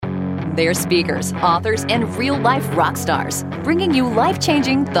They're speakers, authors, and real-life rock stars, bringing you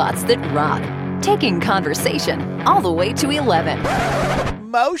life-changing thoughts that rock. Taking conversation all the way to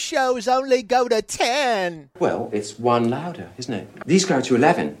 11. Most shows only go to 10. Well, it's one louder, isn't it? These go to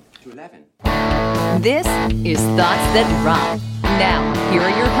 11. This is Thoughts That Rock. Now, here are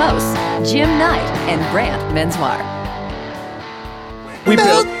your hosts, Jim Knight and Brant Menswar. We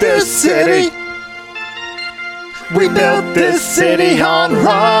built this city. We built this city on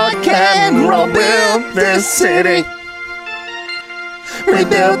rock and roll. Built this city. We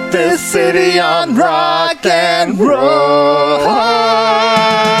built this city on rock and roll.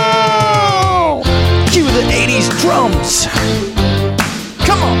 Cue the 80s drums.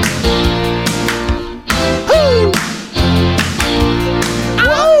 Come on. Woo.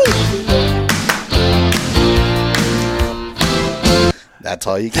 Woo. That's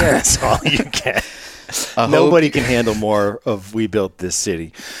all you get. That's all you get. Nobody can handle more of We Built This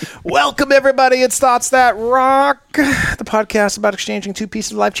City. Welcome, everybody. It's Thoughts That Rock, the podcast about exchanging two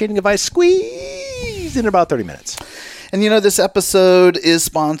pieces of life-changing advice squeezed in about 30 minutes. And you know, this episode is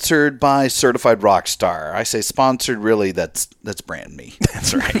sponsored by Certified Rockstar. I say sponsored, really, that's brand me.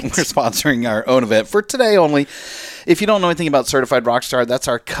 That's right. We're sponsoring our own event for today only. If you don't know anything about Certified Rockstar, that's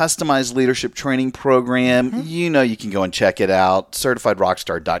our customized leadership training program. Mm-hmm. You know, you can go and check it out.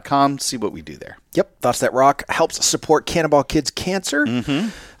 CertifiedRockstar.com. See what we do there. Yep. Thoughts That Rock helps support Cannonball Kids Cancer.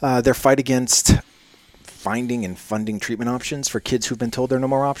 Mm-hmm. Their fight against finding and funding treatment options for kids who've been told there are no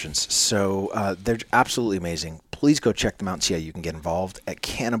more options. So they're absolutely amazing. Please go check them out and see how you can get involved at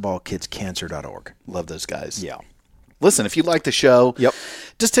cannonballkidscancer.org. Love those guys. Yeah. Listen, if you like the show,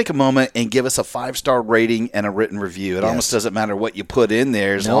 just take a moment and give us a 5-star rating and a written review. It almost doesn't matter what you put in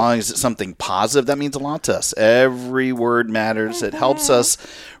there as long as it's something positive. That means a lot to us. Every word matters. It helps us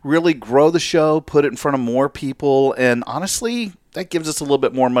really grow the show, put it in front of more people, and honestly, that gives us a little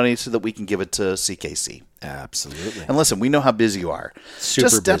bit more money so that we can give it to CKC. Absolutely. And listen, we know how busy you are. Super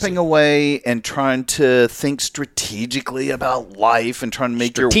just stepping busy. away and trying to think strategically about life and trying to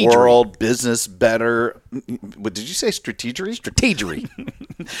make your world, business better. What did you say? Strategery? Strategery.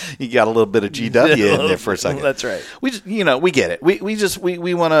 You got a little bit of GW in there for a second. That's right. We just, we get it.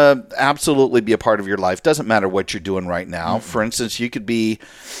 We want to absolutely be a part of your life. Doesn't matter what you're doing right now. Mm-hmm. For instance, you could be,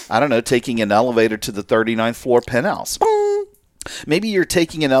 taking an elevator to the 39th floor penthouse. Boom. Maybe you're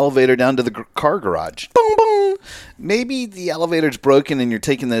taking an elevator down to the car garage. Boom, boom. Maybe the elevator's broken and you're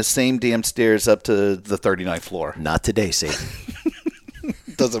taking those same damn stairs up to the 39th floor. Not today, Satan.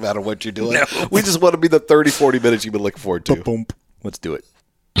 Doesn't matter what you're doing. No. We just want to be the 30, 40 minutes you've been looking forward to. Boom. Let's do it.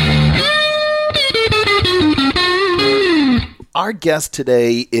 Our guest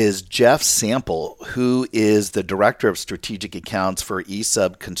today is Jeff Sample, who is the Director of Strategic Accounts for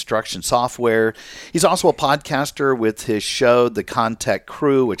ESUB Construction Software. He's also a podcaster with his show, The Contact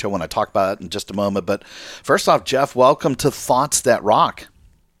Crew, which I want to talk about in just a moment. But first off, Jeff, welcome to Thoughts That Rock.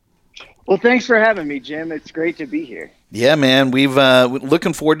 Well, thanks for having me, Jim. It's great to be here. Yeah, man. We've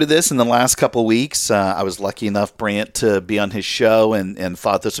looking forward to this in the last couple of weeks. I was lucky enough, Brant, to be on his show and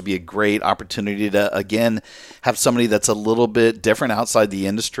thought this would be a great opportunity to, again, have somebody that's a little bit different outside the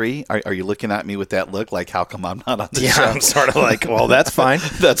industry. Are you looking at me with that look like, how come I'm not on the show? Yeah, I'm sort of like, well, that's fine.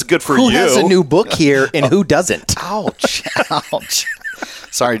 That's good for who you. Who has a new book here and who doesn't? Ouch. Ouch.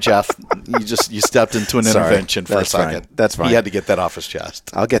 Sorry, Jeff. You stepped into an intervention for a second. That's fine. He had to get that off his chest.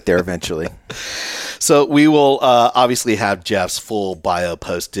 I'll get there eventually. So we will obviously have Jeff's full bio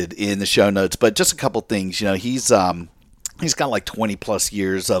posted in the show notes, but just a couple things. He's got like 20 plus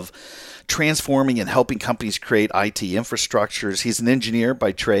years of transforming and helping companies create IT infrastructures. He's an engineer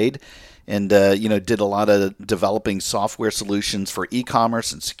by trade. And, did a lot of developing software solutions for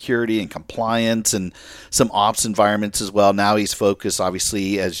e-commerce and security and compliance and some ops environments as well. Now he's focused,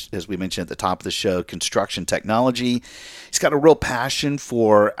 obviously, as we mentioned at the top of the show, construction technology. He's got a real passion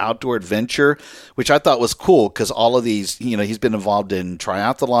for outdoor adventure, which I thought was cool because all of these, he's been involved in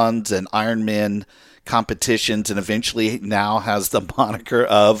triathlons and Ironman competitions and eventually now has the moniker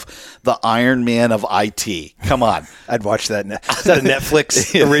of the Iron Man of IT. Come on. I'd watch that. Is that a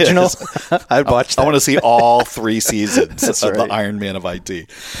Netflix original? I'd watch that. I want to see all 3 seasons of right. the Iron Man of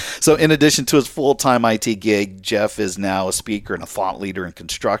IT. So in addition to his full-time IT gig, Jeff is now a speaker and a thought leader in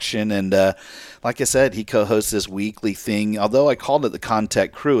construction. And like I said, he co-hosts this weekly thing. Although I called it the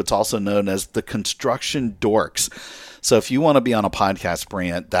Contact Crew, it's also known as the Construction Dorks. So if you want to be on a podcast,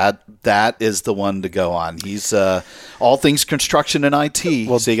 Brant, that is the one to go on. He's all things construction and IT,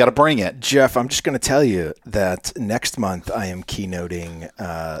 well, so you got to bring it. Jeff, I'm just going to tell you that next month I am keynoting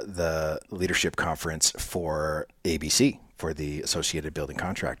the leadership conference for ABC, for the Associated Building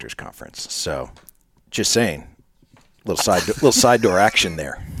Contractors Conference. So just saying, little side door action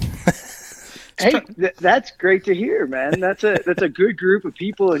there. Hey, that's great to hear, man. That's a good group of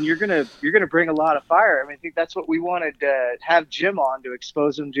people, and you're gonna bring a lot of fire. I mean, I think that's what we wanted to have Jim on, to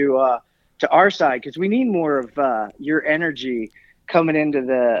expose him to our side, because we need more of your energy coming into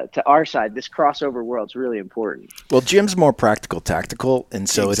to our side. This crossover world's really important. Well, Jim's more practical, tactical, and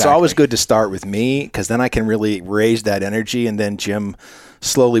so it's Exactly. always good to start with me, because then I can really raise that energy, and then Jim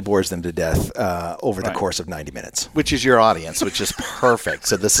slowly bores them to death over the course of 90 minutes. Which is your audience, which is perfect.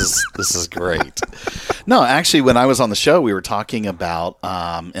 So this is great. No, actually, when I was on the show, we were talking about,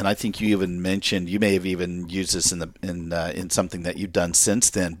 and I think you even mentioned, you may have even used this in something that you've done since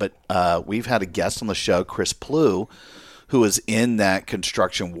then. But we've had a guest on the show, Chris Plew, who was in that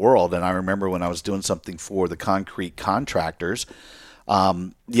construction world, and I remember when I was doing something for the concrete contractors.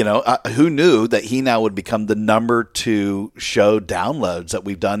 Who knew that he now would become the number 2 show downloads that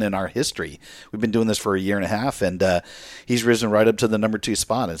we've done in our history? We've been doing this for a year and a half, and he's risen right up to the number 2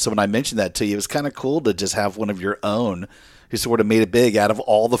 spot. And so when I mentioned that to you, it was kind of cool to just have one of your own who sort of made it big out of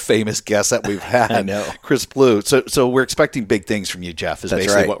all the famous guests that we've had. I know. Chris Plew. So we're expecting big things from you, Jeff, is That's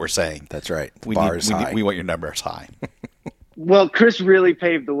basically right. what we're saying. That's right. We high. want your numbers high. Well, Chris really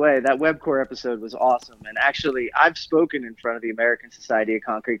paved the way. That WebCore episode was awesome. And actually, I've spoken in front of the American Society of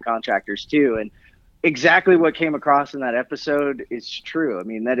Concrete Contractors too. And exactly what came across in that episode is true. I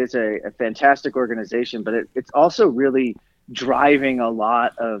mean, that is a fantastic organization, but it's also really driving a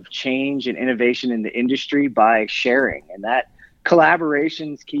lot of change and innovation in the industry by sharing. And that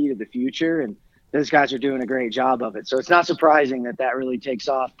collaboration is key to the future. And those guys are doing a great job of it. So it's not surprising that really takes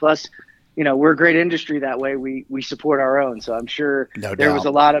off. Plus, we're a great industry that way. We support our own. So I'm sure there was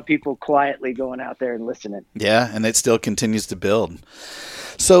a lot of people quietly going out there and listening. Yeah, and it still continues to build.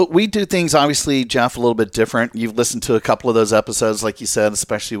 So we do things, obviously, Jeff, a little bit different. You've listened to a couple of those episodes, like you said,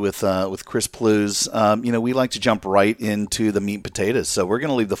 especially with Chris Plew's. We like to jump right into the meat and potatoes. So we're going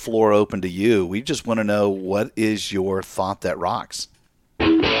to leave the floor open to you. We just want to know, what is your thought that rocks?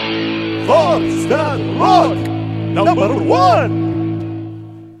 Thoughts that rock! Number 1!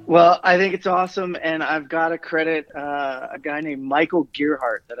 Well, I think it's awesome, and I've got to credit a guy named Michael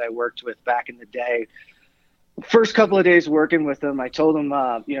Gearhart that I worked with back in the day. First couple of days working with him, I told him,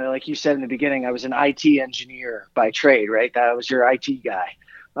 like you said in the beginning, I was an IT engineer by trade, right? That was your IT guy.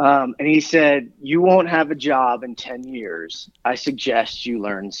 And he said, "You won't have a job in 10 years. I suggest you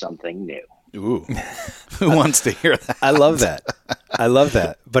learn something new." Ooh, who wants to hear that? I love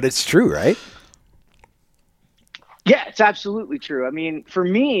that. But it's true, right? Yeah, it's absolutely true. I mean, for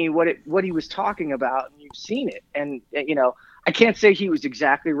me, what he was talking about, and you've seen it, and I can't say he was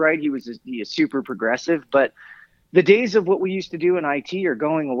exactly right. He was a super progressive, but the days of what we used to do in IT are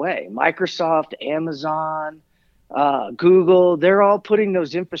going away. Microsoft, Amazon, Google, they're all putting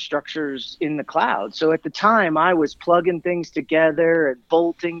those infrastructures in the cloud. So at the time, I was plugging things together and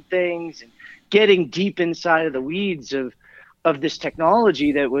bolting things and getting deep inside of the weeds of this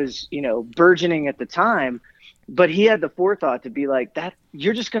technology that was, burgeoning at the time. But he had the forethought to be like, that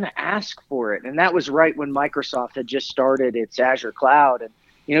you're just going to ask for it. And that was right when Microsoft had just started its Azure cloud. And,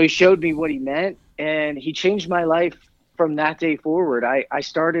 he showed me what he meant, and he changed my life from that day forward. I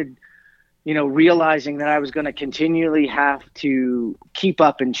started, realizing that I was going to continually have to keep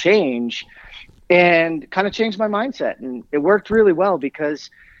up and change, and kind of change my mindset. And it worked really well, because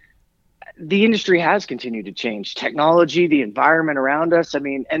the industry has continued to change. Technology, the environment around us. I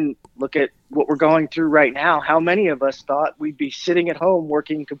mean, and look at what we're going through right now. How many of us thought we'd be sitting at home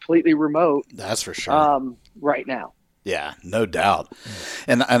working completely remote? That's for sure. Right now. Yeah, no doubt.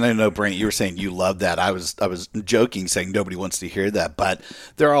 And I know, Brent, you were saying you love that. I was joking, saying nobody wants to hear that, but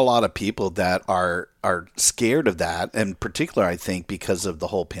there are a lot of people that are scared of that, and particularly, I think, because of the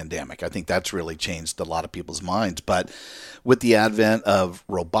whole pandemic. I think that's really changed a lot of people's minds. But with the advent of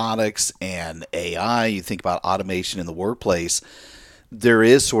robotics and AI, you think about automation in the workplace, there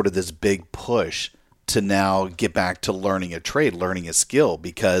is sort of this big push to now get back to learning a trade, learning a skill,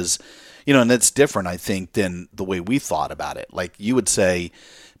 because and it's different, I think, than the way we thought about it. Like you would say,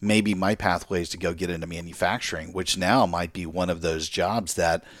 maybe my pathway is to go get into manufacturing, which now might be one of those jobs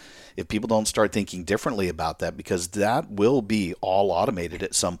that if people don't start thinking differently about that, because that will be all automated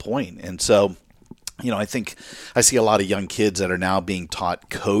at some point. And so, I think I see a lot of young kids that are now being taught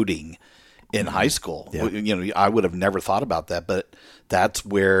coding in high school. Yeah. I would have never thought about that, but that's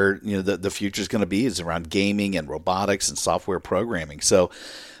where the future is going to be, is around gaming and robotics and software programming. So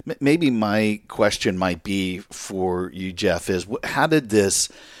maybe my question might be for you, Jeff, is how did this,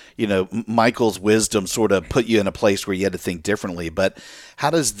 Michael's wisdom sort of put you in a place where you had to think differently, but how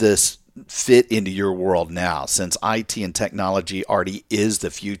does this fit into your world now, since IT and technology already is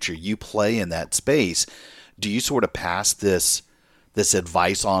the future? You play in that space. Do you sort of pass this this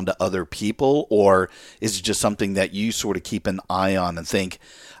advice on to other people, or is it just something that you sort of keep an eye on and think,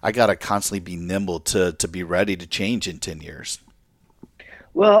 I got to constantly be nimble to be ready to change in 10 years?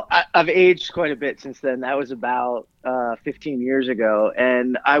 Well, I've aged quite a bit since then. That was about 15 years ago.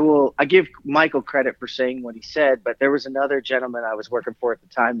 And I give Michael credit for saying what he said, but there was another gentleman I was working for at the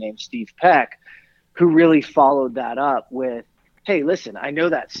time named Steve Peck, who really followed that up with, hey, listen, I know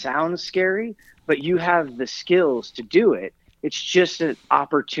that sounds scary, but you have the skills to do it. It's just an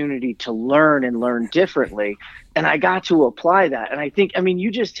opportunity to learn and learn differently. And I got to apply that. And I think, you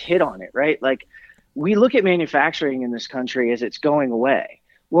just hit on it, right? Like, we look at manufacturing in this country as it's going away.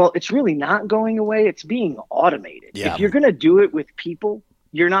 Well, it's really not going away. It's being automated. Yeah. If you're going to do it with people,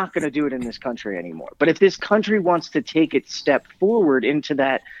 you're not going to do it in this country anymore. But if this country wants to take its step forward into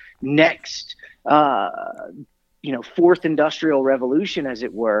that next, fourth industrial revolution, as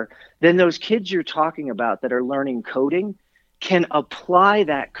it were, then those kids you're talking about that are learning coding can apply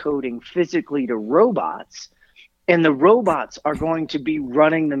that coding physically to robots, and the robots are going to be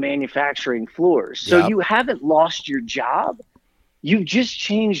running the manufacturing floors. So you haven't lost your job. You've just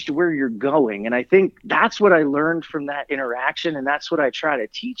changed where you're going. And I think that's what I learned from that interaction. And that's what I try to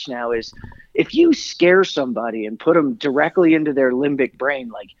teach now is, if you scare somebody and put them directly into their limbic brain,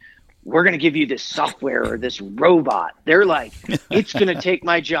 like, we're going to give you this software or this robot, they're like, it's going to take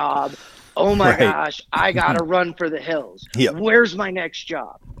my job. Oh my gosh, I got to run for the hills. Yep. Where's my next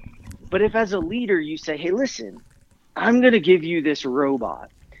job? But if as a leader you say, hey, listen, I'm going to give you this robot,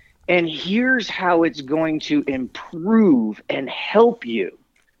 and here's how it's going to improve and help you.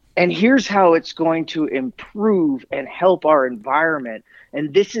 And here's how it's going to improve and help our environment.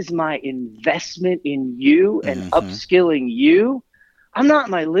 And this is my investment in you and upskilling you. I'm not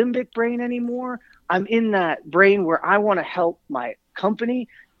in my limbic brain anymore. I'm in that brain where I want to help my company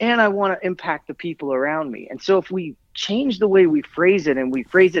and I want to impact the people around me. And so if we change the way we phrase it and we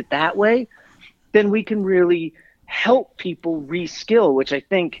phrase it that way, then we can really help people reskill, which I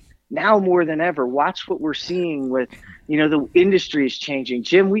think now more than ever, watch what we're seeing with, the industry is changing.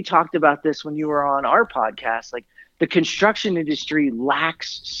 Jim, we talked about this when you were on our podcast. Like, the construction industry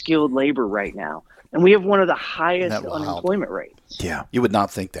lacks skilled labor right now. And we have one of the highest unemployment rates. Yeah. You would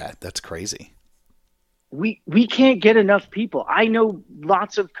not think that. That's crazy. We can't get enough people. I know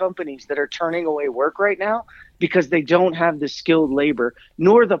lots of companies that are turning away work right now because they don't have the skilled labor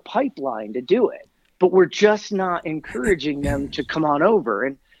nor the pipeline to do it. But we're just not encouraging them to come on over.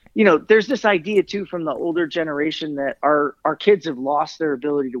 And, there's this idea too from the older generation that our kids have lost their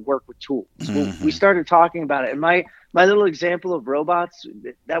ability to work with tools. We started talking about it. And my little example of robots,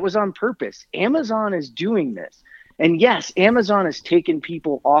 that was on purpose. Amazon is doing this. And yes, Amazon has taken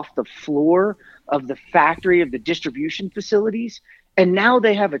people off the floor of the factory, of the distribution facilities. And now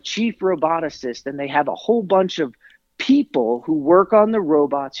they have a chief roboticist, and they have a whole bunch of people who work on the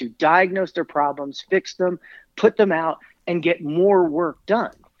robots, who diagnose their problems, fix them, put them out, and get more work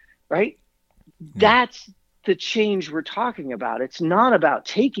done, right? That's the change we're talking about. It's not about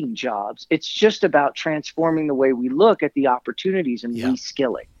taking jobs. It's just about transforming the way we look at the opportunities and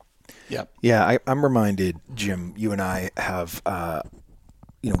reskilling. Yeah, I'm reminded, Jim, you and I have,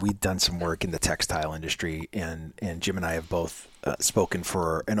 we've done some work in the textile industry, and Jim and I have both spoken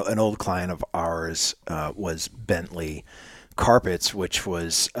for an old client of ours was Bentley Carpets, which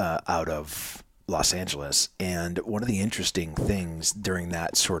was out of Los Angeles. And one of the interesting things during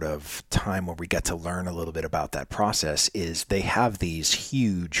that sort of time where we get to learn a little bit about that process is they have these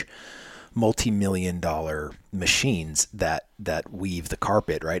huge multi-million-dollar machines that weave the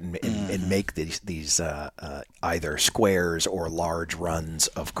carpet, right, and make these either squares or large runs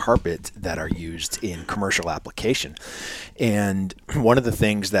of carpet that are used in commercial application. And one of the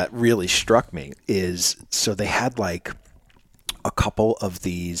things that really struck me is, so they had like a couple of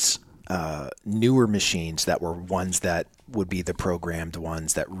these newer machines that were ones that would be the programmed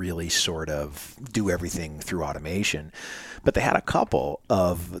ones that really sort of do everything through automation. But they had a couple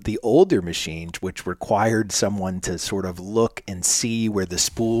of the older machines which required someone to sort of look and see where the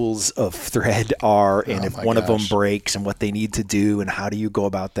spools of thread are and if one of them breaks and what they need to do and how do you go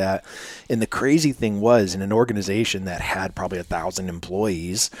about that. And the crazy thing was, in an organization that had probably 1,000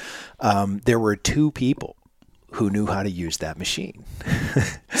 employees, there were 2 people who knew how to use that machine.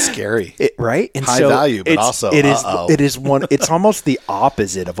 Scary. Right? And high so value, but also it's almost the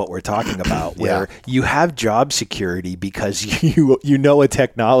opposite of what we're talking about, where you have job security because you know a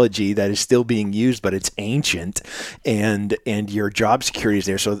technology that is still being used, but it's ancient, and your job security is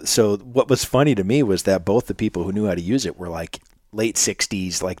there. So what was funny to me was that both the people who knew how to use it were like, late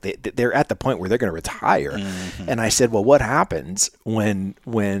 60s, like they're at the point where they're going to retire. And I said, well, what happens when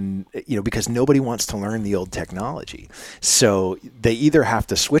because nobody wants to learn the old technology. So they either have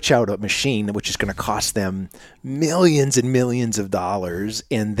to switch out a machine, which is going to cost them millions and millions of dollars,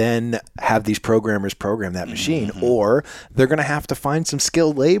 and then have these programmers program that machine, or they're going to have to find some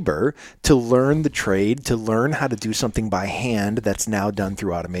skilled labor to learn the trade, to learn how to do something by hand that's now done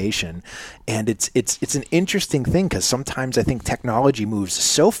through automation. And it's an interesting thing, because sometimes I think technology moves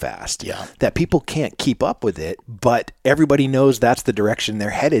so fast that people can't keep up with it, but everybody knows that's the direction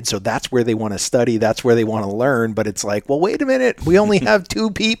they're headed. So that's where they want to study. That's where they want to learn. But it's like, well, wait a minute. We only have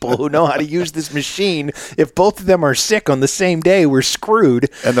 2 people who know how to use this machine. If both of them are sick on the same day, we're screwed.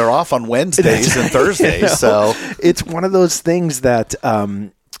 And they're off on Wednesdays and Thursdays. So it's one of those things that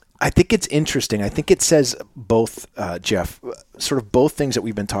I think it's interesting. I think it says both, Jeff, sort of both things that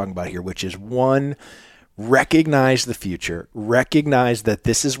we've been talking about here, which is, one, recognize the future, recognize that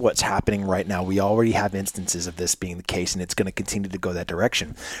this is what's happening right now. We already have instances of this being the case, and it's going to continue to go that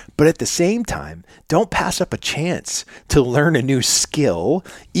direction. But at the same time, don't pass up a chance to learn a new skill,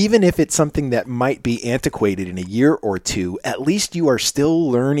 even if it's something that might be antiquated in a year or two. At least you are still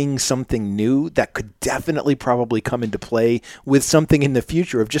learning something new that could definitely probably come into play with something in the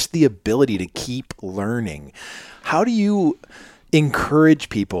future, of just the ability to keep learning. How do you encourage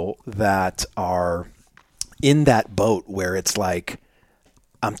people that are in that boat where it's like,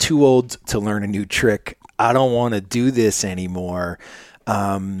 I'm too old to learn a new trick, I don't want to do this anymore?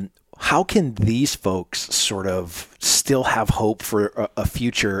 How can these folks sort of still have hope for a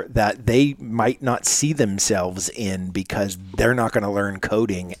future that they might not see themselves in, because they're not going to learn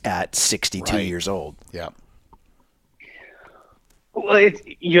coding at 62 years old? Yeah. Well,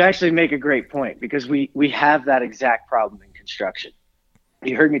 you actually make a great point, because we have that exact problem in construction.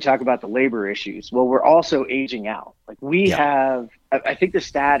 You heard me talk about the labor issues. Well, we're also aging out. Like we have, I think the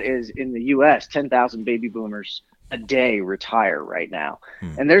stat is, in the U.S., 10,000 baby boomers a day retire right now.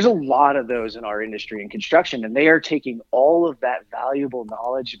 And there's a lot of those in our industry in construction, and they are taking all of that valuable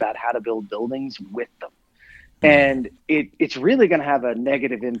knowledge about how to build buildings with them. And it's really going to have a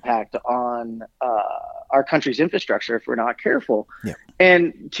negative impact on our country's infrastructure if we're not careful.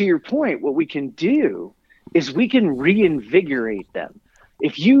 And to your point, what we can do is we can reinvigorate them.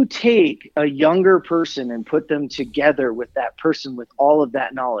 If you take a younger person and put them together with that person with all of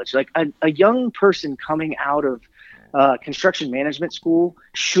that knowledge, like a young person coming out of construction management school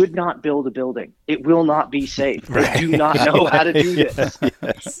should not build a building. It will not be safe. They do not know how to do this.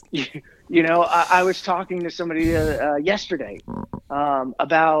 You know, I was talking to somebody yesterday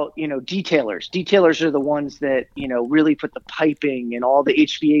about, detailers. Detailers are the ones that, really put the piping and all the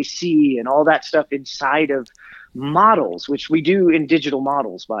HVAC and all that stuff inside of models, which we do in digital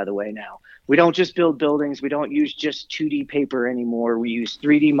models, by the way. Now we don't just build buildings. We don't use just 2D paper anymore. We use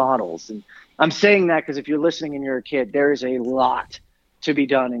 3D models. And I'm saying that because if you're listening and you're a kid, there is a lot to be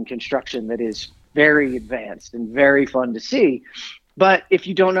done in construction that is very advanced and very fun to see. But if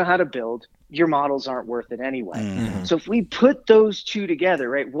you don't know how to build, your models aren't worth it anyway. So if we put those two together,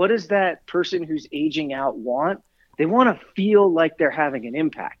 right, what does that person who's aging out want? They want to feel like they're having an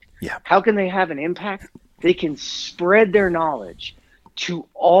impact. How can they have an impact? They can spread their knowledge to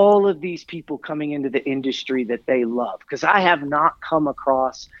all of these people coming into the industry that they love. Because I have not come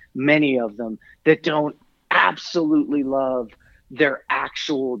across many of them that don't absolutely love their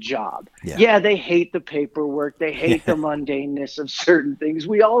actual job. They hate the paperwork. They hate the mundaneness of certain things.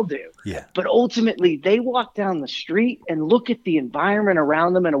 We all do. But ultimately, they walk down the street and look at the environment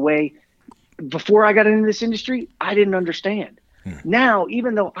around them in a way, before I got into this industry, I didn't understand. Now,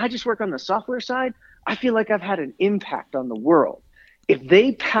 even though I just work on the software side, I feel like I've had an impact on the world. If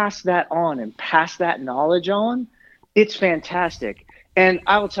they pass that on and pass that knowledge on, it's fantastic. And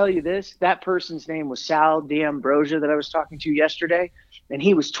I will tell you this, that person's name was Sal D'Ambrosia that I was talking to yesterday, and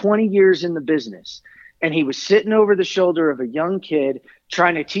he was 20 years in the business. And he was sitting over the shoulder of a young kid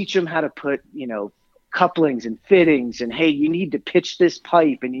trying to teach him how to put, couplings and fittings, and, hey, you need to pitch this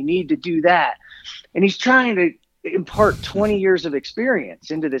pipe and you need to do that. And he's trying to impart 20 years of experience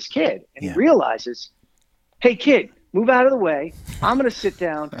into this kid. And he realizes, hey, kid, move out of the way. I'm going to sit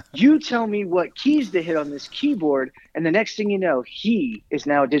down. You tell me what keys to hit on this keyboard. And the next thing you know, he is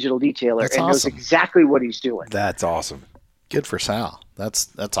now a digital detailer and knows exactly what he's doing. That's awesome. Good for Sal. That's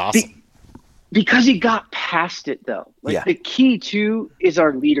awesome. Because he got past it, though. The key, too, is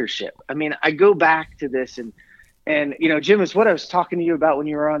our leadership. I mean, I go back to this and Jim, is what I was talking to you about when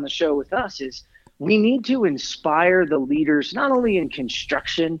you were on the show with us is, we need to inspire the leaders, not only in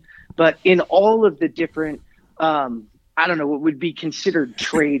construction, but in all of the different I don't know, what would be considered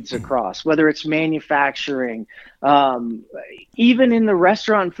trades across, whether it's manufacturing, even in the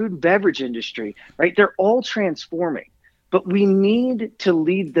restaurant, food and beverage industry, right? They're all transforming, but we need to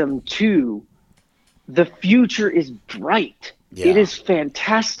lead them to the future is bright. Yeah. It is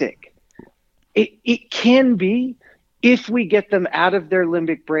fantastic. It can be, if we get them out of their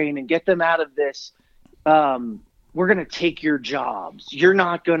limbic brain and get them out of this, we're going to take your jobs. You're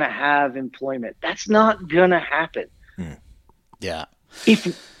not going to have employment. That's not going to happen. Yeah.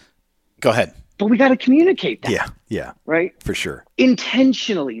 Go ahead. But we got to communicate that. Yeah. Right? For sure.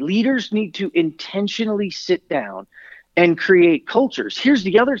 Intentionally. Leaders need to intentionally sit down and create cultures. Here's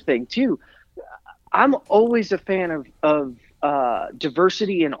the other thing too. I'm always a fan of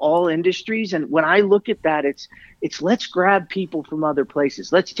diversity in all industries. And when I look at that, it's let's grab people from other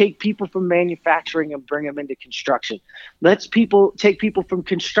places. Let's take people from manufacturing and bring them into construction. Let's take people from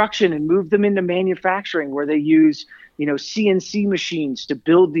construction and move them into manufacturing, where they use, CNC machines to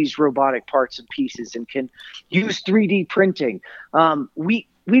build these robotic parts and pieces and can use 3D printing.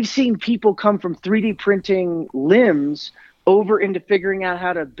 We've seen people come from 3D printing limbs over into figuring out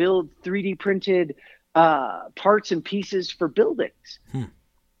how to build 3D printed parts and pieces for buildings.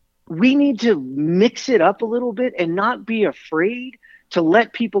 We need to mix it up a little bit and not be afraid to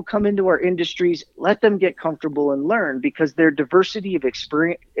let people come into our industries, let them get comfortable and learn, because their diversity of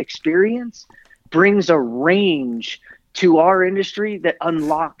experience brings a range to our industry that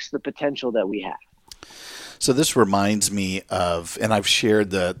unlocks the potential that we have. So this reminds me of, and I've shared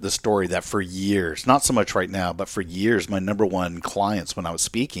the story that for years, not so much right now, but for years, my number one clients when I was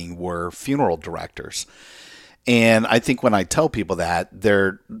speaking were funeral directors. And I think when I tell people that,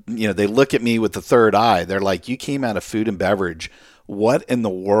 they look at me with the third eye. They're like, you came out of food and beverage. What in the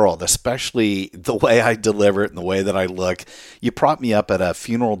world, especially the way I deliver it and the way that I look, you prop me up at a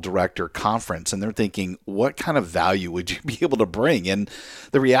funeral director conference, and they're thinking, what kind of value would you be able to bring? And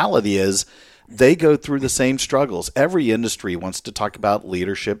the reality is, they go through the same struggles. Every industry wants to talk about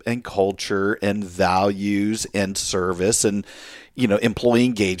leadership and culture and values and service and, employee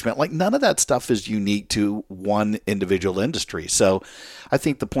engagement. Like, none of that stuff is unique to one individual industry. So I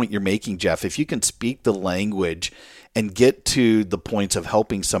think the point you're making, Jeff, if you can speak the language and get to the points of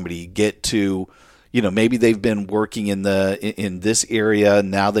helping somebody get to, maybe they've been working in this area,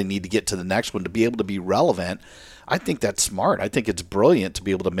 now they need to get to the next one to be able to be relevant. I think that's smart. I think it's brilliant to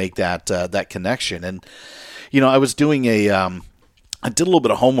be able to make that connection. And, I was doing I did a little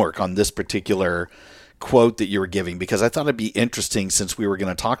bit of homework on this particular quote that you were giving, because I thought it'd be interesting, since we were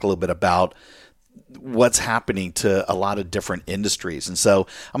going to talk a little bit about what's happening to a lot of different industries. And so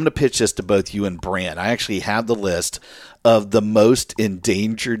I'm going to pitch this to both you and Brant. I actually have the list of the most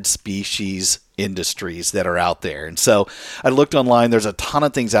endangered species industries that are out there. And so I looked online. There's a ton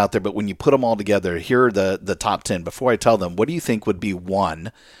of things out there, but when you put them all together, here are the top 10. Before I tell them, what do you think would be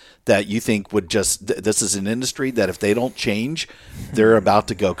one that you think would just, this is an industry that if they don't change, they're about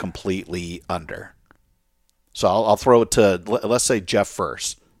to go completely under? So I'll throw it to, let's say, Jeff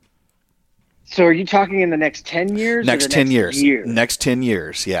first. So are you talking in the next 10 years? Next 10 years. Next 10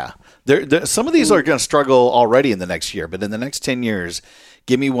 years, yeah. Some of these are going to struggle already in the next year, but in the next 10 years,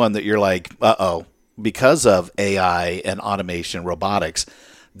 give me one that you're like, because of AI and automation, robotics,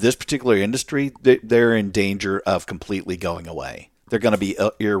 this particular industry, they're in danger of completely going away. They're going to be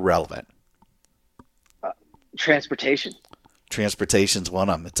irrelevant. Transportation. Transportation's one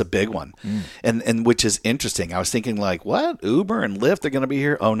of them. It's a big one. And which is interesting. I was thinking, like, what? Uber and Lyft are going to be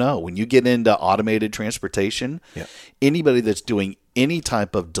here? Oh, no. When you get into automated transportation, anybody that's doing any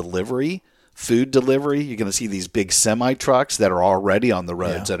type of delivery, food delivery, you're going to see these big semi-trucks that are already on the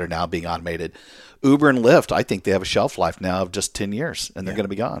roads that are now being automated. Uber and Lyft, I think they have a shelf life now of just 10 years, and they're going to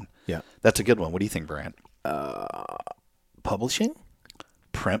be gone. Yeah. That's a good one. What do you think, Brant? Publishing?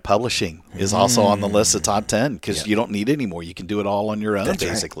 Print publishing is also on the list of top 10, because you don't need it anymore. You can do it all on your own,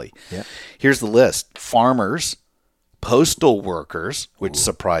 basically. Right. Yeah. Here's the list. Farmers, postal workers, which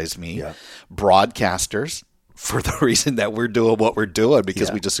surprised me, broadcasters, for the reason that we're doing what we're doing,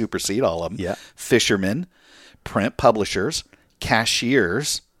 because we just supersede all of them, fishermen, print publishers,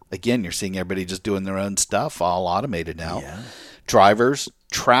 cashiers. Again, you're seeing everybody just doing their own stuff, all automated now. Drivers,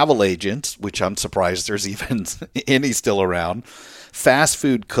 travel agents, which I'm surprised there's even any still around, fast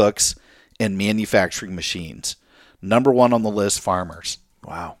food cooks, and manufacturing machines. Number one on the list, farmers.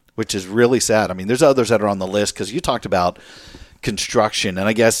 Wow. Which is really sad. I mean, there's others that are on the list, because you talked about construction. And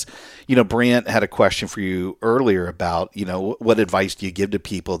I guess, Brant had a question for you earlier about, what advice do you give to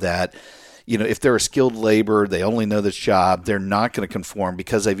people that, if they're a skilled labor, they only know this job, they're not going to conform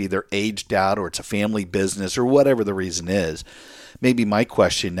because they've either aged out or it's a family business or whatever the reason is. Maybe my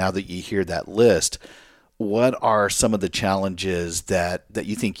question, now that you hear that list, what are some of the challenges that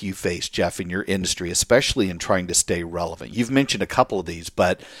you think you face, Jeff, in your industry, especially in trying to stay relevant? You've mentioned a couple of these,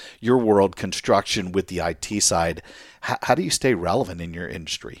 but your world, construction with the IT side, how do you stay relevant in your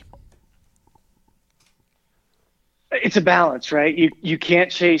industry? It's a balance, right? You can't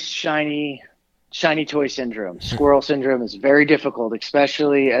chase shiny toy syndrome. Squirrel syndrome is very difficult,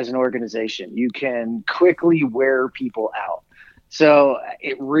 especially as an organization. You can quickly wear people out. So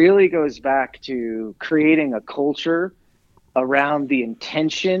it really goes back to creating a culture around the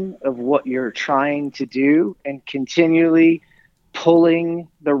intention of what you're trying to do and continually pulling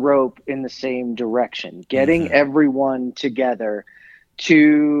the rope in the same direction, getting everyone together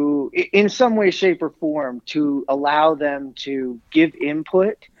to, in some way, shape, or form, to allow them to give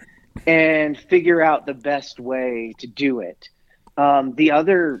input and figure out the best way to do it. The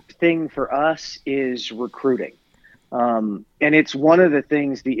other thing for us is recruiting. And it's one of the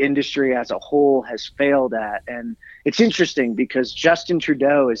things the industry as a whole has failed at. And it's interesting because Justin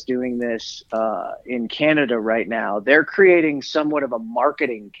Trudeau is doing this in Canada right now. They're creating somewhat of a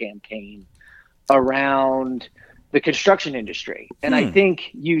marketing campaign around the construction industry. And I think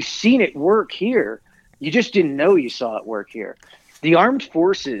you've seen it work here. You just didn't know you saw it work here. The armed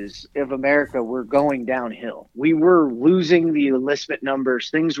forces of America were going downhill. We were losing the enlistment numbers.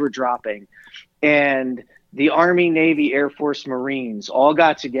 Things were dropping. And the Army, Navy, Air Force, Marines all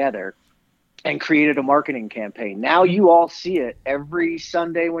got together and created a marketing campaign. Now you all see it every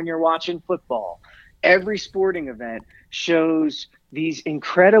Sunday when you're watching football. Every sporting event shows these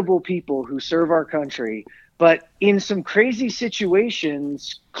incredible people who serve our country, but in some crazy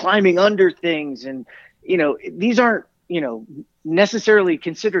situations, climbing under things. And, these aren't, necessarily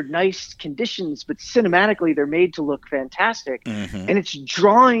considered nice conditions, but cinematically they're made to look fantastic. And it's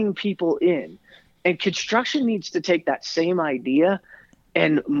drawing people in. And construction needs to take that same idea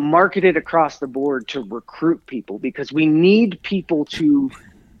and market it across the board to recruit people, because we need people to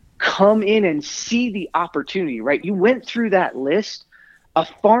come in and see the opportunity, right? You went through that list. A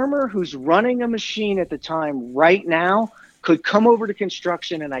farmer who's running a machine at the time right now could come over to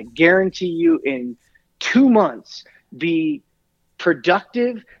construction, and I guarantee you in 2 months be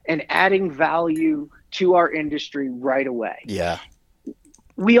productive and adding value to our industry right away. Yeah.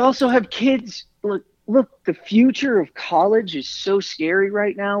 We also have kids. Look, the future of college is so scary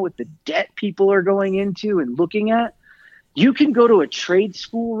right now with the debt people are going into and looking at. You can go to a trade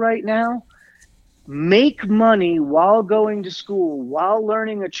school right now, make money while going to school, while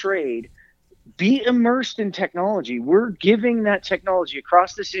learning a trade, be immersed in technology. We're giving that technology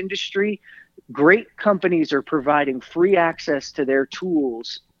across this industry. Great companies are providing free access to their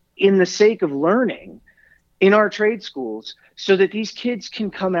tools in the sake of learning in our trade schools so that these kids can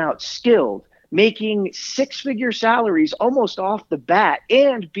come out skilled, making 6-figure salaries almost off the bat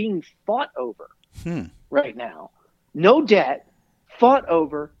and being fought over right now. No debt, fought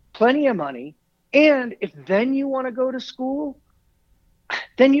over, plenty of money. And if then you want to go to school,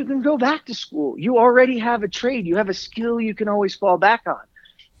 then you can go back to school. You already have a trade. You have a skill you can always fall back on.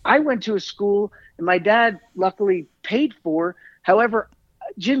 I went to a school and my dad luckily paid for. However,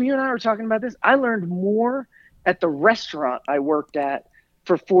 Jim, you and I were talking about this. I learned more at the restaurant I worked at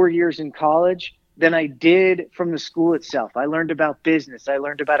for 4 years in college than I did from the school itself. I learned about business. I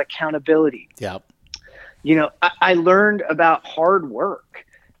learned about accountability. Yep. I learned about hard work.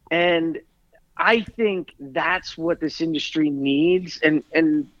 And I think that's what this industry needs. And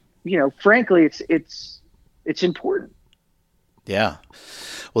frankly, it's important. Yeah.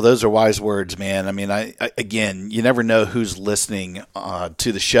 Well, those are wise words, man. I mean, I again, you never know who's listening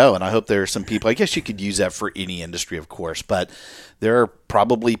to the show, and I hope there are some people. I guess you could use that for any industry, of course, but there are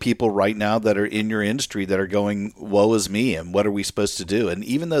probably people right now that are in your industry that are going, woe is me, and what are we supposed to do? And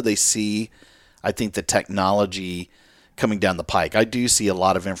even though they see, I think, the technology coming down the pike, I do see a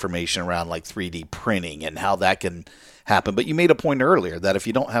lot of information around like 3D printing and how that can happen. But you made a point earlier that if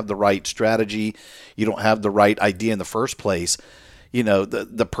you don't have the right strategy, you don't have the right idea in the first place,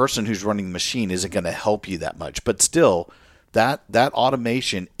 the person who's running the machine isn't going to help you that much. But still, that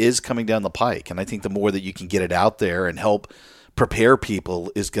automation is coming down the pike. And I think the more that you can get it out there and help prepare people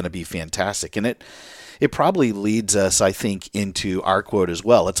is going to be fantastic. And it probably leads us, I think, into our quote as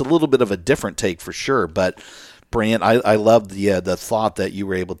well. It's a little bit of a different take for sure, but Brant, I love the thought that you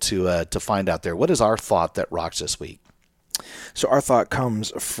were able to find out there. What is our thought that rocks this week? So our thought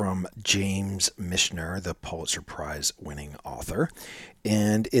comes from James Michener, the Pulitzer Prize winning author,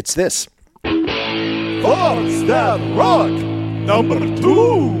 and it's this. Thoughts that rock, number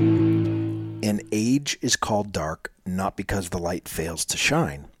 2. An age is called dark not because the light fails to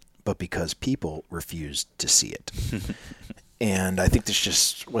shine, but because people refuse to see it. And I think this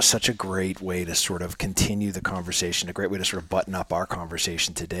just was such a great way to sort of continue the conversation, a great way to sort of button up our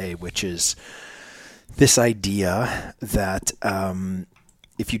conversation today, which is this idea that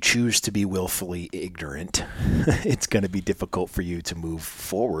if you choose to be willfully ignorant, it's going to be difficult for you to move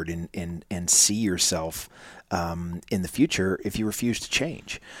forward and see yourself in the future if you refuse to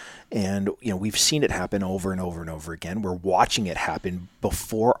change. And, we've seen it happen over and over and over again. We're watching it happen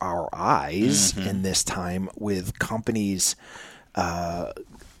before our eyes in this time with companies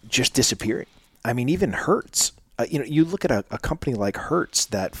just disappearing. I mean, even Hertz. You look at a company like Hertz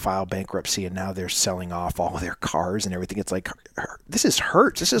that filed bankruptcy and now they're selling off all of their cars and everything. It's like, this is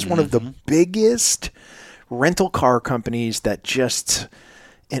Hertz. This is one of the biggest rental car companies that just,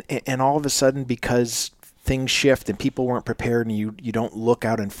 and all of a sudden, because things shift and people weren't prepared and you don't look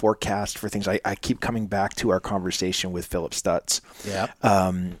out and forecast for things. I keep coming back to our conversation with Philip Stutz.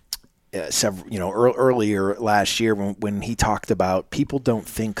 Earlier last year when he talked about people don't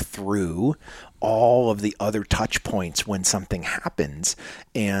think through all of the other touch points when something happens,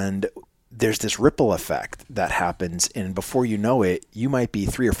 and there's this ripple effect that happens, and before you know it, you might be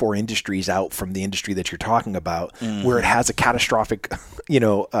 3 or 4 industries out from the industry that you're talking about, where it has a catastrophic,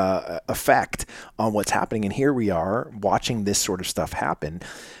 effect on what's happening. And here we are watching this sort of stuff happen.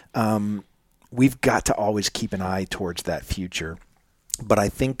 We've got to always keep an eye towards that future. But I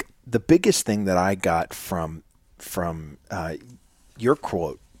think the biggest thing that I got from your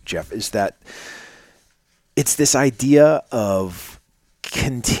quote, Jeff, is that it's this idea of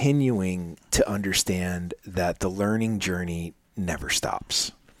continuing to understand that the learning journey never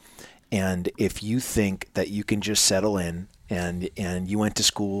stops. And if you think that you can just settle in and you went to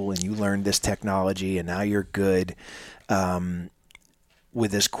school and you learned this technology and now you're good,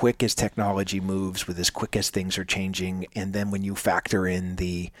 with as quick as technology moves, with as quick as things are changing, and then when you factor in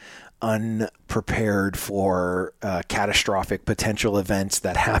the unprepared for catastrophic potential events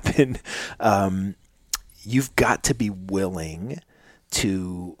that happen, you've got to be willing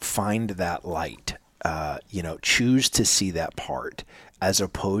to find that light, choose to see that part, as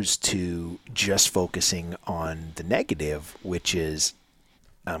opposed to just focusing on the negative, which is,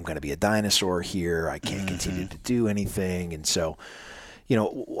 I'm going to be a dinosaur here. I can't continue to do anything. And so,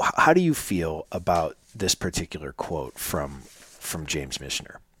 how do you feel about this particular quote from James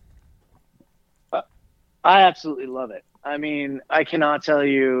Michener? I absolutely love it. I mean, I cannot tell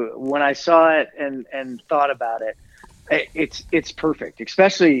you, when I saw it and thought about it, it's perfect,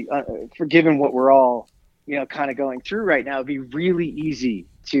 especially for given what we're all, kind of going through right now. It'd be really easy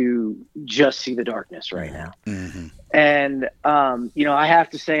to just see the darkness right now. And, I have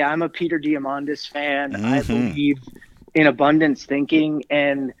to say, I'm a Peter Diamandis fan. I believe in abundance thinking,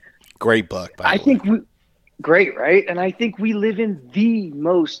 and great book. Great, right? And I think we live in the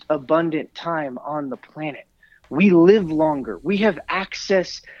most abundant time on the planet. We live longer. We have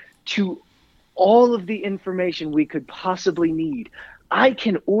access to all of the information we could possibly need. I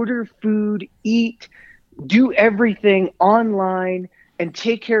can order food, eat, do everything online, and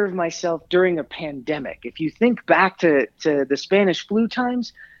take care of myself during a pandemic. If you think back to the Spanish flu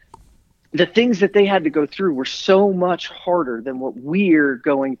times, the things that they had to go through were so much harder than what we're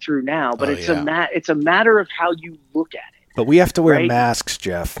going through now. But it's a matter of how you look at it. But we have to wear masks,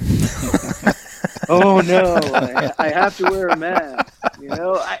 Jeff. Oh no, I have to wear a mask.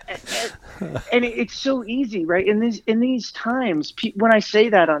 And it's so easy, right? In these times, when I say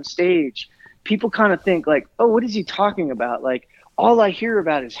that on stage, people kind of think like, "Oh, what is he talking about?" Like, all I hear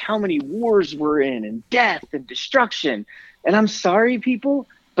about is how many wars we're in and death and destruction. And I'm sorry, people,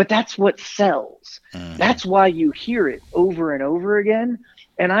 but that's what sells. That's why you hear it over and over again.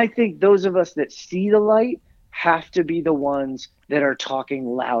 And I think those of us that see the light have to be the ones that are talking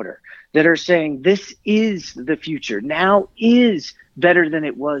louder, that are saying this is the future. Now is better than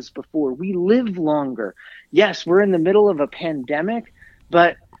it was before. We live longer. Yes, we're in the middle of a pandemic,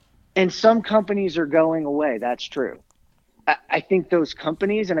 and some companies are going away. That's true. I think those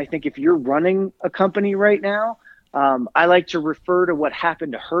companies, and I think if you're running a company right now, I like to refer to what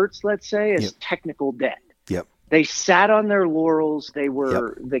happened to Hertz, let's say, as technical debt. Yep. They sat on their laurels. They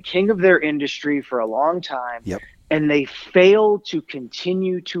were the king of their industry for a long time. Yep. And they failed to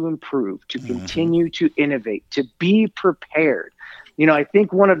continue to improve, to continue to innovate, to be prepared. I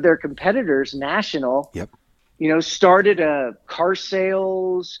think one of their competitors, National, started a car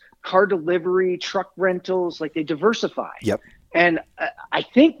sales, car delivery, truck rentals, like they diversified. Yep. And I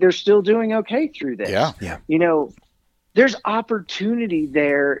think they're still doing okay through this. Yeah. There's opportunity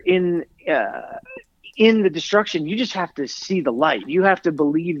there in the destruction. You just have to see the light. You have to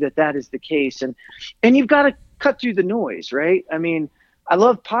believe that is the case. And you've got to cut through the noise, right? I mean, I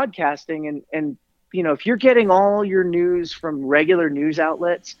love podcasting and if you're getting all your news from regular news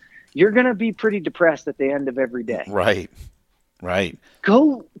outlets, you're going to be pretty depressed at the end of every day. Right.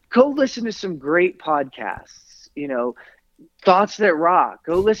 Go listen to some great podcasts, Thoughts That Rock.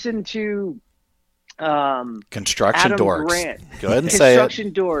 Go listen to Construction Adam Dorks. Grant. Go ahead and say it.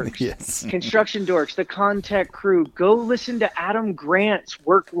 Construction Dorks. Yes. Construction Dorks, the Contact Crew. Go listen to Adam Grant's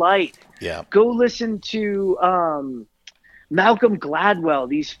Work Light. Yeah. Go listen to Malcolm Gladwell,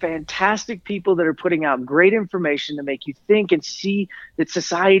 these fantastic people that are putting out great information to make you think and see that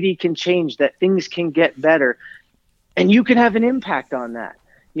society can change, that things can get better. And you can have an impact on that.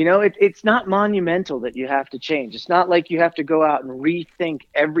 It's not monumental that you have to change. It's not like you have to go out and rethink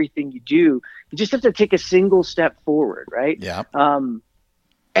everything you do. You just have to take a single step forward, right? Yeah.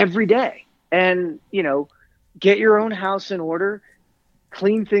 Every day. And, get your own house in order,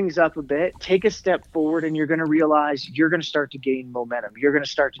 clean things up a bit, take a step forward, and you're going to realize you're going to start to gain momentum. You're going to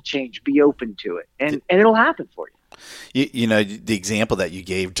start to change. Be open to it. And it'll happen for you. The example that you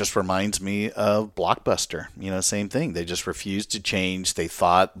gave just reminds me of Blockbuster. Same thing. They just refused to change. They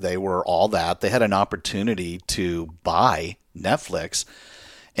thought they were all that. They had an opportunity to buy Netflix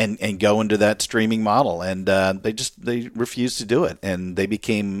and go into that streaming model, and they refused to do it. And they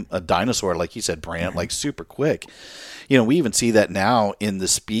became a dinosaur, like you said, Brant, like super quick. We even see that now in the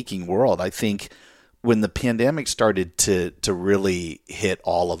speaking world. I think when the pandemic started to really hit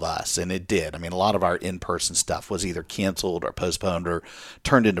all of us, and it did. I mean, a lot of our in-person stuff was either canceled or postponed or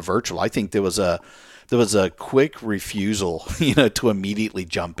turned into virtual. I think there was a quick refusal, to immediately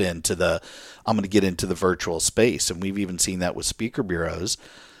jump into I'm going to get into the virtual space. And we've even seen that with speaker bureaus.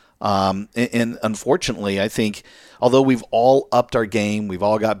 And unfortunately, I think although we've all upped our game, we've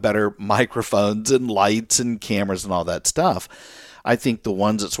all got better microphones and lights and cameras and all that stuff, I think the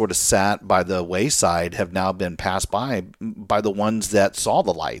ones that sort of sat by the wayside have now been passed by the ones that saw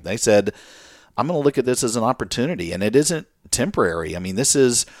the light. They said, I'm going to look at this as an opportunity, and it isn't temporary. I mean, this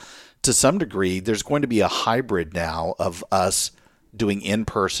is, to some degree, there's going to be a hybrid now of us doing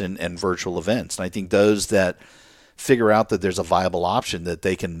in-person and virtual events. And I think those that figure out that there's a viable option, that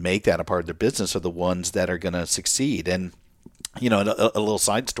they can make that a part of their business, are the ones that are going to succeed. And a little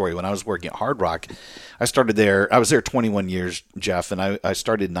side story, when I was working at Hard Rock, I was there 21 years, Jeff, and I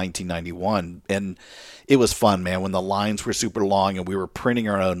started in 1991, and it was fun, man, when the lines were super long and we were printing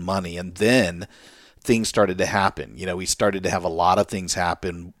our own money. And then things started to happen. We started to have a lot of things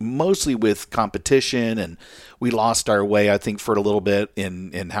happen, mostly with competition, and we lost our way, I think, for a little bit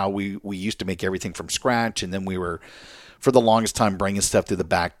in how we used to make everything from scratch. And then we were, for the longest time, bringing stuff through the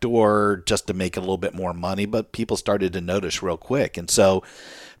back door just to make a little bit more money, but people started to notice real quick. And so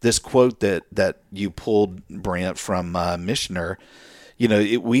this quote that you pulled, Brant, from Michener,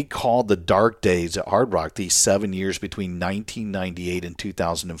 we called the dark days at Hard Rock, these 7 years between 1998 and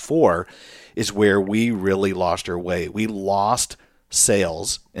 2004, is where we really lost our way. We lost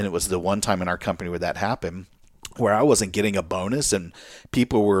sales, and it was the one time in our company where that happened, where I wasn't getting a bonus and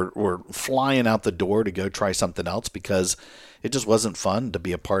people were flying out the door to go try something else because it just wasn't fun to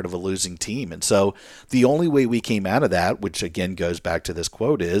be a part of a losing team. And so the only way we came out of that, which again goes back to this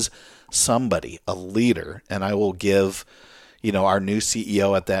quote, is somebody, a leader. And I will give, our new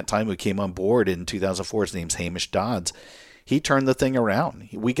CEO at that time who came on board in 2004, his name's Hamish Dodds. He turned the thing around.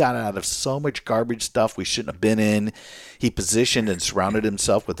 We got out of so much garbage stuff we shouldn't have been in. He positioned and surrounded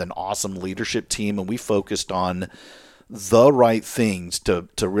himself with an awesome leadership team, and we focused on the right things to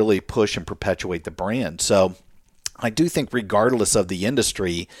really push and perpetuate the brand. So I do think regardless of the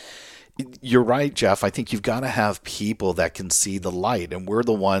industry, you're right, Jeff. I think you've got to have people that can see the light, and we're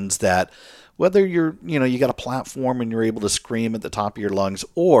the ones that, whether you got a platform and you're able to scream at the top of your lungs,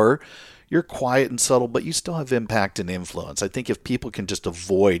 or you're quiet and subtle, but you still have impact and influence. I think if people can just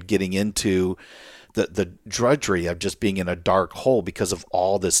avoid getting into the drudgery of just being in a dark hole because of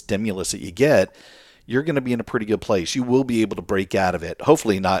all the stimulus that you get, you're going to be in a pretty good place. You will be able to break out of it.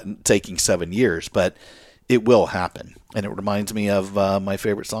 Hopefully not taking 7 years, but it will happen. And it reminds me of my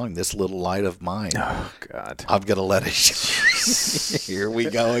favorite song, This Little Light of Mine. Oh, God. I've got to let it Here we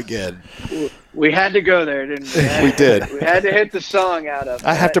go again. We had to go there, didn't we? We did. We had to hit the song out of it.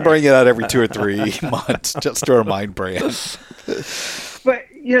 I have to bring it out every 2 or 3 months just to remind Brant. But,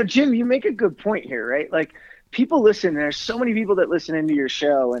 Jim, you make a good point here, right? Like, people listen. There's so many people that listen into your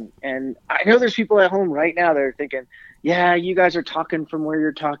show. And I know there's people at home right now that are thinking, yeah, you guys are talking from where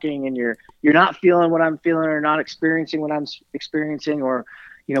you're talking, and you're not feeling what I'm feeling, or not experiencing what I'm experiencing, or,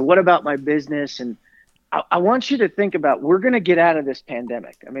 what about my business? And I want you to think about, we're going to get out of this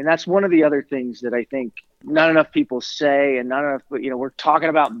pandemic. I mean, that's one of the other things that I think not enough people say, and not enough, we're talking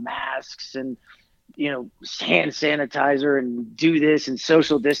about masks and, hand sanitizer and do this and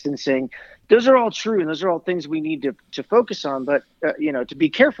social distancing. those are all true, and those are all things we need to focus on, but to be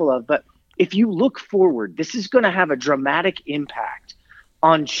careful of. But if you look forward, this is going to have a dramatic impact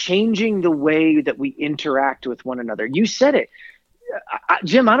on changing the way that we interact with one another. You said it,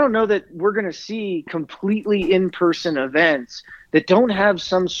 Jim. I don't know that we're going to see completely in-person events that don't have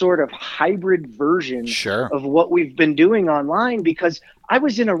some sort of hybrid version of what we've been doing online, because I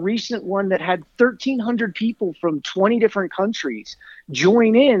was in a recent one that had 1,300 people from 20 different countries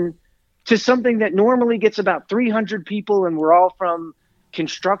join in to something that normally gets about 300 people, and we're all from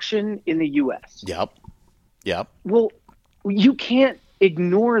construction in the U.S. Yep. Well, you can't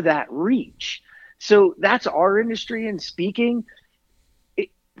ignore that reach. So that's our industry. And speaking,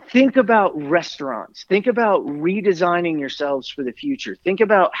 think about restaurants. Think about redesigning yourselves for the future. Think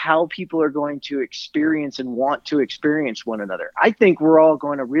about how people are going to experience and want to experience one another. I think we're all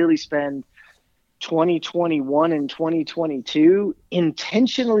going to really spend 2021 and 2022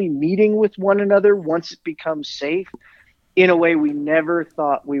 intentionally meeting with one another once it becomes safe in a way we never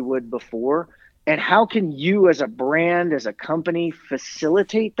thought we would before. And how can you as a brand, as a company,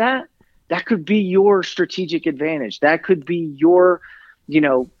 facilitate that? That could be your strategic advantage. That could be your,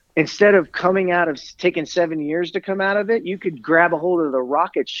 instead of taking 7 years to come out of it, you could grab a hold of the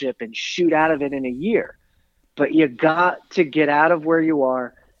rocket ship and shoot out of it in a year. But you got to get out of where you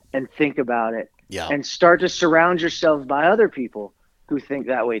are and think about it. Yeah. And start to surround yourself by other people who think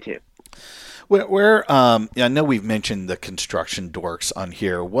that way too. I know we've mentioned the Construction Dorks on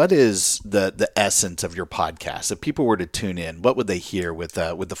here. What is the essence of your podcast? If people were to tune in, what would they hear with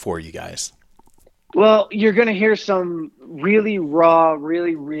the four of you guys? Well, you're going to hear some really raw,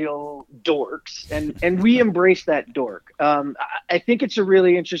 really real dorks, and we embrace that dork. I think it's a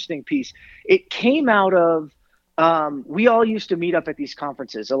really interesting piece. It came out of we all used to meet up at these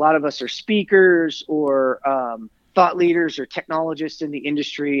conferences. A lot of us are speakers or thought leaders or technologists in the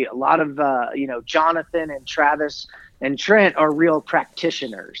industry. A lot of, Jonathan and Travis and Trent are real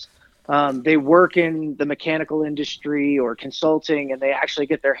practitioners. They work in the mechanical industry or consulting, and they actually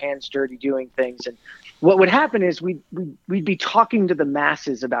get their hands dirty doing things. And what would happen is we'd be talking to the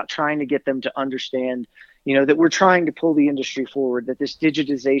masses about trying to get them to understand, that we're trying to pull the industry forward, that this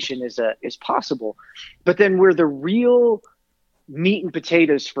digitization is possible. But then where the real meat and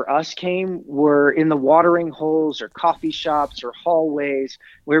potatoes for us were in the watering holes or coffee shops or hallways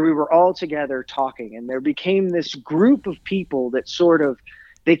where we were all together talking. And there became this group of people that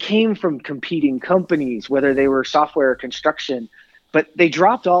they came from competing companies, whether they were software or construction, but they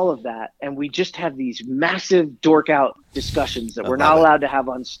dropped all of that. And we just have these massive dork out discussions that we're not allowed to have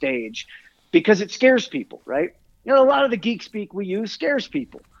on stage because it scares people, right? A lot of the geek speak we use scares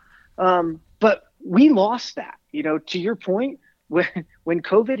people. But we lost that, to your point. When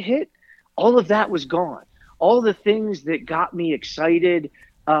COVID hit, all of that was gone. All the things that got me excited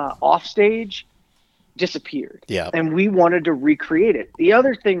off stage disappeared. Yeah. And we wanted to recreate it. The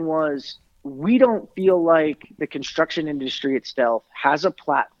other thing was, we don't feel like the construction industry itself has a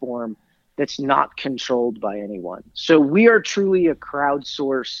platform that's not controlled by anyone. So we are truly a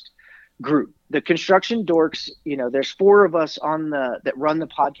crowdsourced group. The Construction Dorks, there's four of us that run the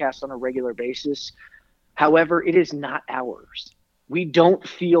podcast on a regular basis. However, it is not ours. We don't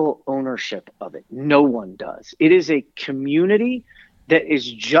feel ownership of it. No one does. It is a community that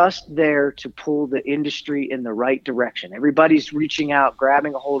is just there to pull the industry in the right direction. Everybody's reaching out,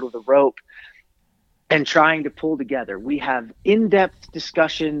 grabbing a hold of the rope, and trying to pull together. We have in-depth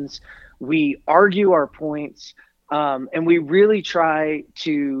discussions. We argue our points, and we really try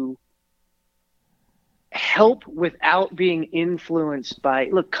to help without being influenced by,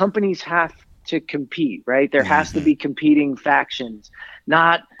 companies have to compete, right? There has to be competing factions.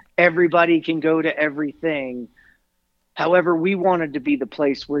 Not everybody can go to everything. However, we wanted to be the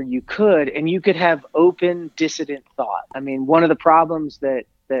place where you could have open, dissident thought. I mean, one of the problems that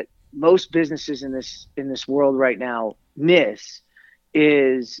most businesses in this world right now miss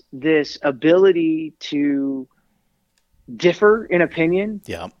is this ability to differ in opinion.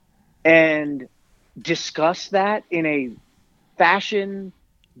 Yeah. And discuss that in a fashion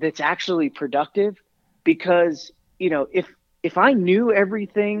that's actually productive, because if I knew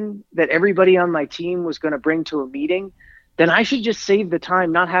everything that everybody on my team was going to bring to a meeting, then I should just save the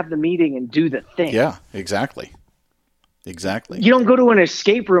time, not have the meeting, and do the thing. Yeah, exactly. You don't go to an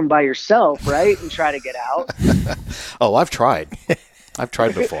escape room by yourself, right, and try to get out. Oh, I've tried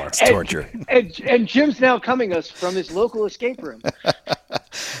before. It's torture. And Jim's now coming us from his local escape room.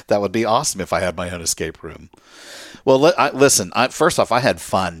 That would be awesome if I had my own escape room. Well, listen, first off, I had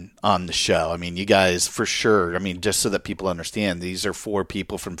fun on the show. I mean, you guys, for sure. I mean, just so that people understand, these are four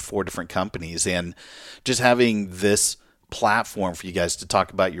people from four different companies, and just having this platform for you guys to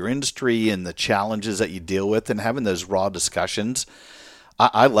talk about your industry and the challenges that you deal with and having those raw discussions.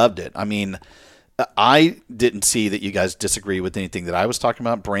 I loved it. I mean, I didn't see that you guys disagree with anything that I was talking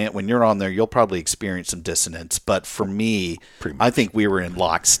about. Brant, when you're on there, you'll probably experience some dissonance. But for me, I think we were in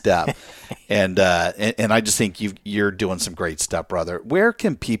lockstep. and I just think you're doing some great stuff, brother. Where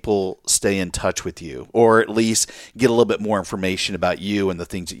can people stay in touch with you, or at least get a little bit more information about you and the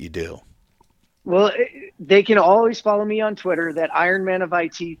things that you do? Well, they can always follow me on Twitter. That Iron Man of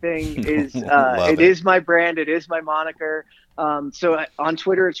IT thing is it is my brand. It is my moniker. So on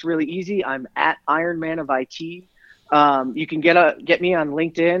Twitter, it's really easy. I'm at Iron Man of IT. You can get me on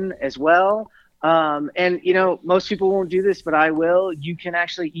LinkedIn as well. And most people won't do this, but I will. You can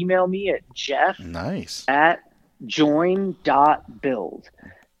actually email me at jeff@join.build.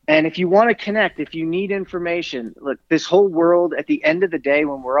 And if you want to connect, if you need information, look, this whole world, at the end of the day,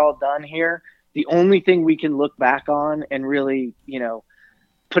 when we're all done here, the only thing we can look back on and really,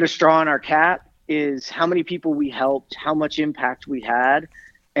 put a straw in our cap is how many people we helped, how much impact we had.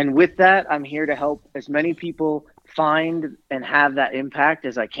 And with that, I'm here to help as many people find and have that impact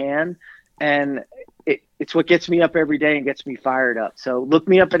as I can. And it's what gets me up every day and gets me fired up. So look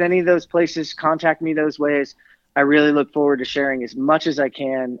me up at any of those places, contact me those ways. I really look forward to sharing as much as I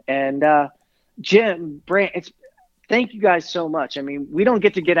can. And Jim, Brant, thank you guys so much. I mean, we don't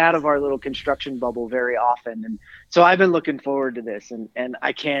get out of our little construction bubble very often. And so I've been looking forward to this, and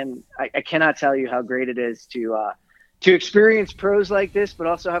I cannot tell you how great it is to experience pros like this, but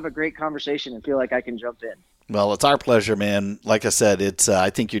also have a great conversation and feel like I can jump in. Well, it's our pleasure, man. Like I said, I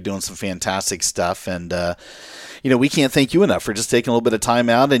think you're doing some fantastic stuff, and we can't thank you enough for just taking a little bit of time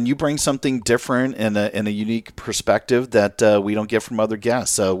out, and you bring something different and a unique perspective that we don't get from other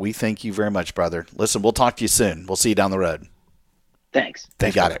guests. So we thank you very much, brother. Listen, we'll talk to you soon. We'll see you down the road. Thanks.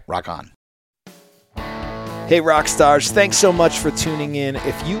 You got it. Rock on. Hey, rock stars, thanks so much for tuning in.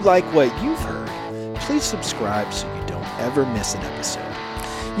 If you like what you've heard, please subscribe so you don't ever miss an episode.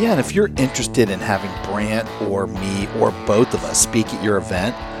 Yeah, and if you're interested in having Brant or me or both of us speak at your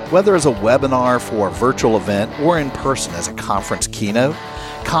event, whether as a webinar for a virtual event or in person as a conference keynote,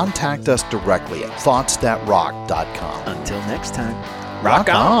 contact us directly at thoughtsthatrock.com. Until next time, rock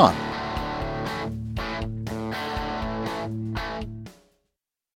on.